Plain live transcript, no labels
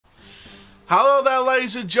Hello there,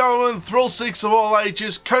 ladies and gentlemen, thrill seekers of all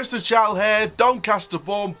ages, Coaster Child here, Doncaster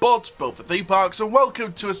born, but built for theme parks, and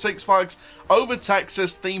welcome to a Six Flags Over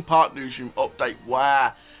Texas Theme Park Newsroom update,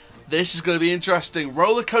 where this is going to be interesting.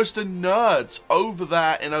 Roller coaster nerds over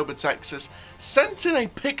there in Over Texas sent in a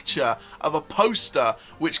picture of a poster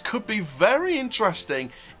which could be very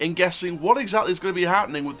interesting in guessing what exactly is going to be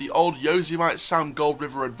happening with the old Yosemite Sam Gold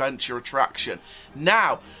River Adventure attraction.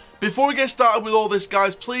 Now, before we get started with all this,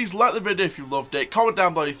 guys, please like the video if you loved it, comment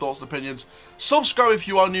down below your thoughts and opinions, subscribe if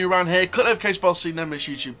you are new around here, click the notification bell so you never miss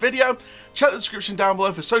a YouTube video, check the description down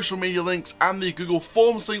below for social media links and the Google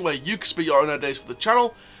Forms link where you can submit your own ideas for the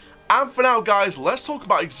channel. And for now, guys, let's talk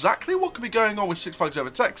about exactly what could be going on with Six Flags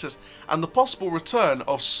Over Texas and the possible return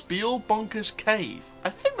of Speelunker's Cave. I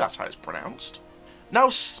think that's how it's pronounced. Now,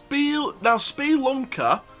 Speelunker's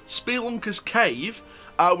Cave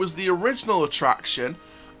was the original attraction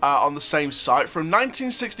on the same site from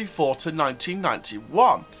 1964 to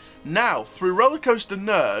 1991. Now, through Roller Coaster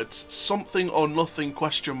Nerds' Something or Nothing ?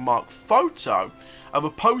 Photo of a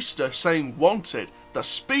poster saying wanted, the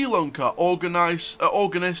Speelunker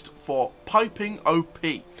organist for Piping OP.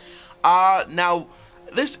 Now,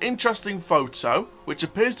 this interesting photo, which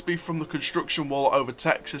appears to be from the construction wall over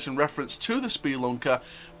Texas in reference to the Speelunker,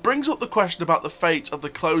 brings up the question about the fate of the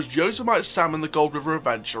closed Yosemite Sam and the Gold River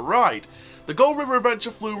Adventure ride. The Gold River Adventure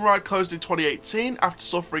flume ride closed in 2018 after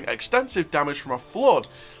suffering extensive damage from a flood,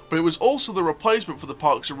 but it was also the replacement for the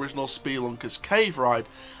park's original Speelunker's Cave ride.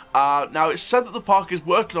 Now, it's said that the park is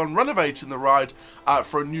working on renovating the ride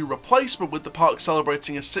for a new replacement, with the park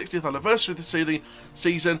celebrating its 60th anniversary this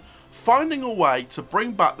season. Finding a way to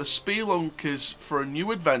bring back the Speelunkers for a new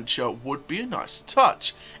adventure would be a nice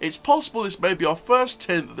touch. It's possible this may be our first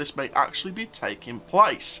hint that this may actually be taking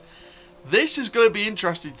place. This is going to be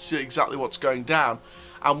interesting to see exactly what's going down,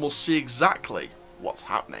 and we'll see exactly what's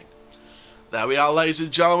happening. There we are, ladies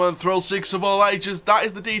and gentlemen, thrill seekers of all ages. That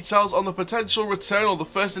is the details on the potential return, or the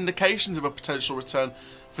first indications of a potential return,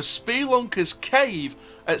 for Speelunker's Cave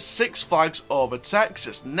at Six Flags Over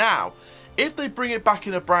Texas. Now, if they bring it back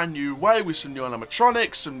in a brand new way with some new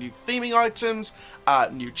animatronics, some new theming items,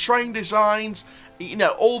 new train designs, you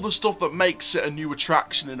know, all the stuff that makes it a new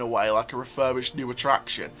attraction in a way, like a refurbished new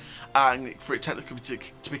attraction, and for it technically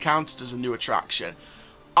to be counted as a new attraction,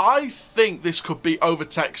 I think this could be Over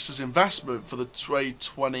Texas' investment for the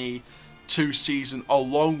 2022 season,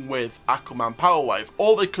 along with Aquaman Power Wave.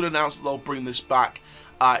 Or they could announce that they'll bring this back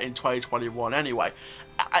in 2021 anyway.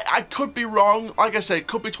 I could be wrong. Like I said, it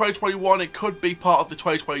could be 2021, it could be part of the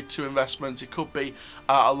 2022 investments, it could be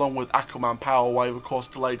along with Aquaman Power Wave, of course,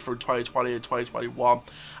 delayed from 2020 and 2021.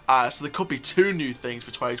 So there could be two new things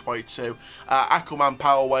for 2022. Aquaman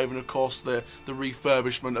Power Wave and, of course, the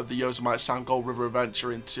refurbishment of the Yosemite Sam Gold River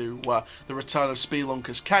Adventure into the return of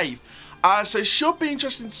Speelunker's Cave. So it should be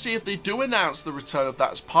interesting to see if they do announce the return of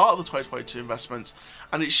that as part of the 2022 investments.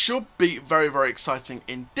 And it should be very, very exciting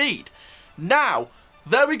indeed. Now,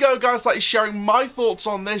 there we go, guys. That is sharing my thoughts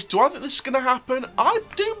on this. Do I think this is going to happen? I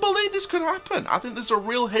do believe this could happen. I think there's a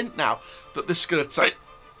real hint now that this is going to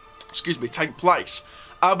take place.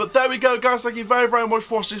 But there we go, guys. Thank you very, very much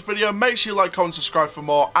for watching this video. Make sure you like, comment, subscribe for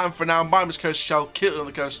more. And for now, my name is Coaster Child. Keep it on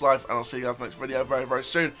the coast life, and I'll see you guys next video very, very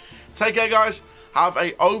soon. Take care, guys. Have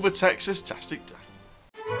a Over Texas-tastic day.